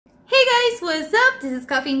guys, what's up? This is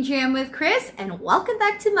Coffee and Jam with Chris and welcome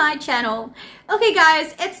back to my channel. Okay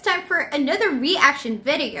guys, it's time for another reaction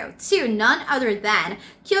video to none other than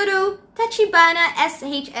Kyoto Tachibana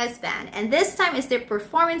SHS band, and this time is their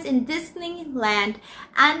performance in Disneyland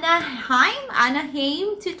Anaheim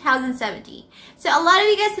 2017. So a lot of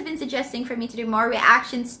you guys have been suggesting for me to do more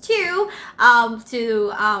reactions to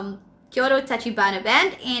Kyoto Tachibana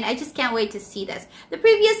band, and I just can't wait to see this. The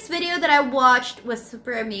previous video that I watched was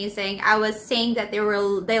super amazing. I was saying that they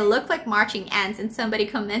look like marching ants, and somebody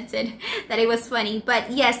commented that it was funny.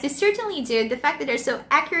 But yes, they certainly do. The fact that they're so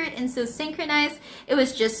accurate and so synchronized, it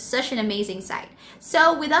was just such an amazing sight.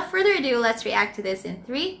 So without further ado, let's react to this in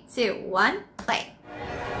 3, 2, 1, play.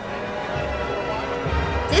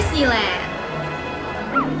 Disneyland.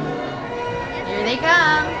 Here they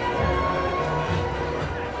come.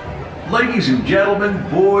 Ladies and gentlemen,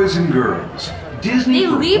 boys and girls, Disney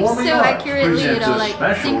Performing Arts presents a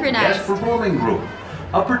special guest performing group,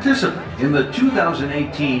 a participant in the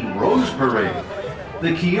 2018 Rose Parade,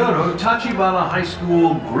 the Kyoto Tachibana High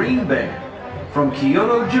School Green Band from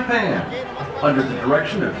Kyoto, Japan, under the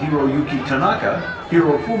direction of Hiroyuki Tanaka,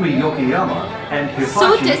 Hirofumi Yokoyama, and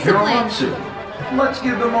Hibachi Hiramatsu. Let's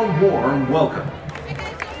give them a warm welcome.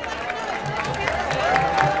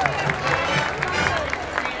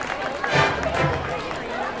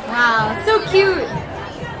 Wow, so cute!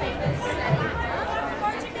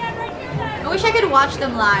 I wish I could watch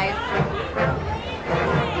them live.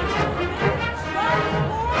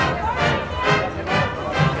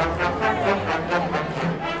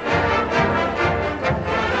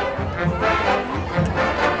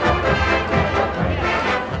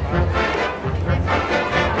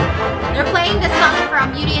 They're playing the song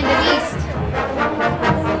from Beauty and the Beast.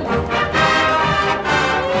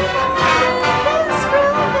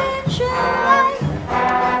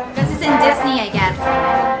 Disney, I guess.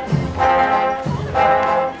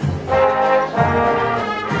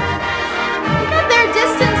 Look at their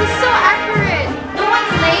distance is so accurate. No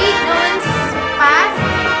one's late, no one's fast.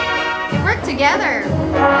 They work together.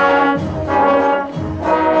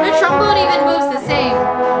 The trombone even moves the same.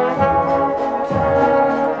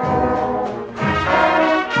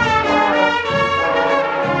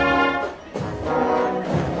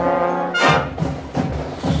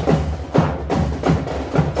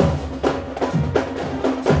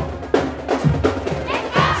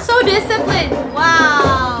 Discipline.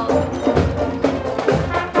 Wow.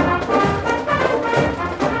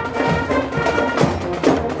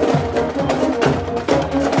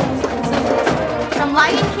 From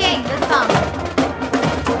Lion King, this song.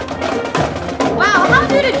 Wow, how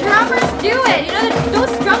do the drummers do it? You know,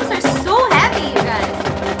 those drums are so heavy, you guys.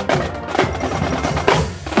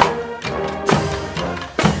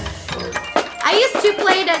 I used to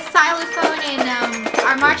play the xylophone in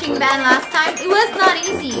our marching band last time. It was not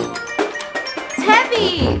easy. It's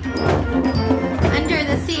heavy. Under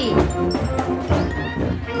the sea.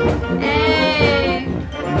 Hey.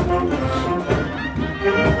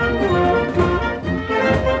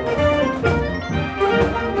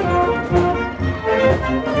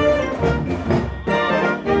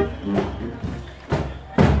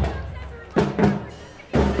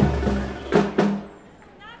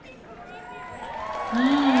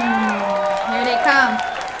 Here they come.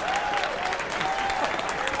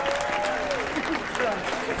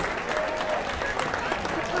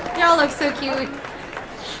 They all look so cute.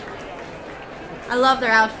 I love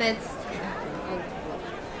their outfits.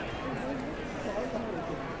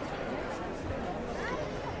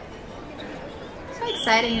 So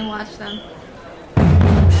exciting to watch them.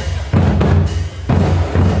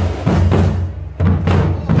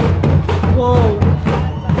 Whoa.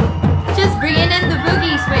 Just bringing in the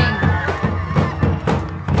boogie swing.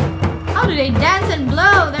 How do they dance and blow?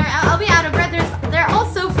 I'll be out of breath. They're all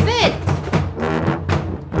so fit.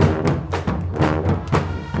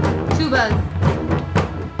 Tubas.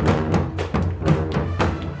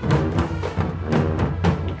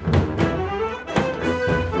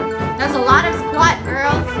 That's a lot of squat,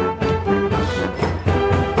 girls.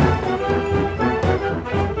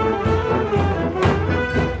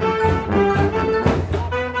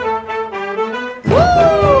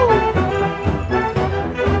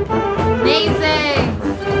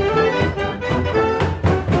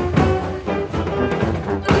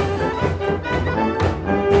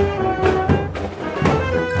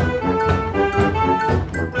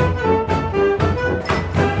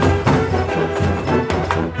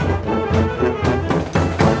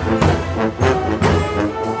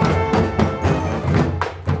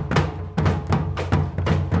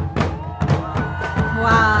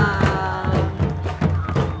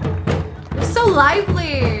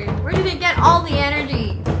 lively. Where did it all the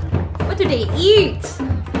energy. What do they eat?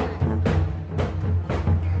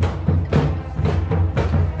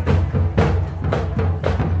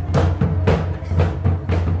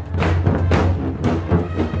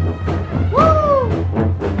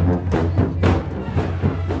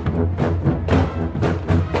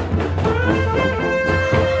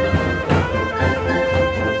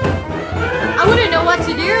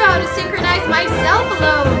 Myself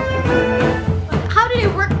alone. How do they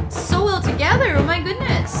work so well together? Oh my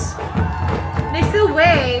goodness. They still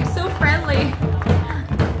wave, so friendly.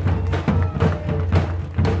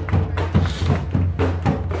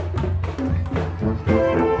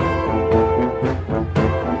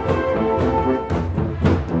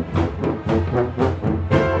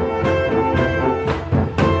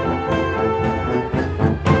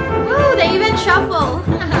 Ooh, they even shuffle.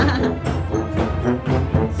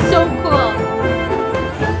 So cool.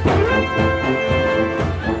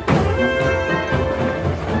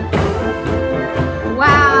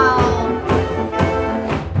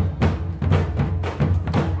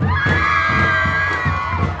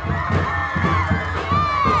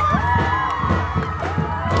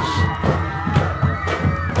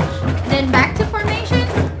 Then back to formation.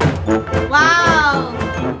 Wow.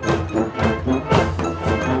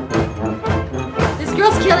 This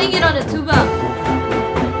girl's killing it on the tuba.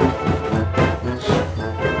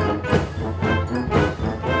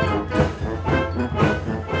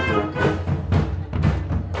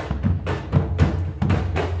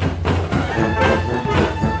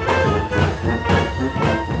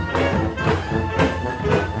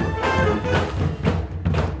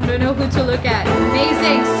 I don't know who to look at.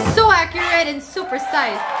 Amazing, so accurate and so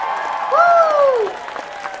precise. Woo!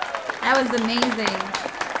 That was amazing.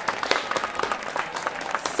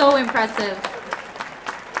 So impressive.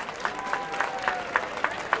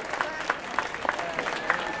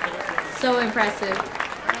 So impressive.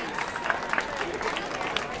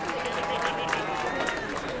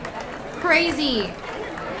 Crazy.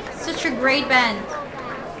 Such a great band.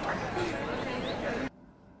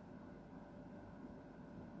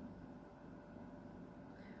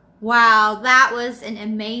 Wow, that was an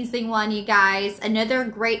amazing one, you guys. Another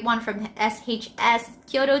great one from SHS,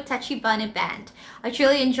 Kyoto Tachibana Band. I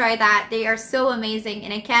truly enjoyed that. They are so amazing,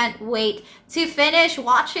 and I can't wait to finish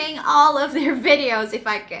watching all of their videos if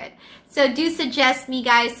I could. So do suggest me,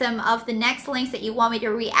 guys, some of the next links that you want me to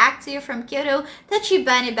react to from Kyoto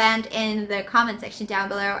Tachibana Band in the comment section down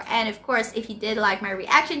below. And of course, if you did like my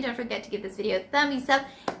reaction, don't forget to give this video a thumbs up.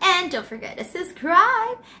 And don't forget to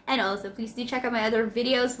subscribe. And also, please do check out my other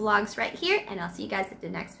videos, vlogs right here. And I'll see you guys at the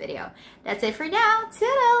next video. That's it for now.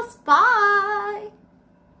 Toodles. Bye.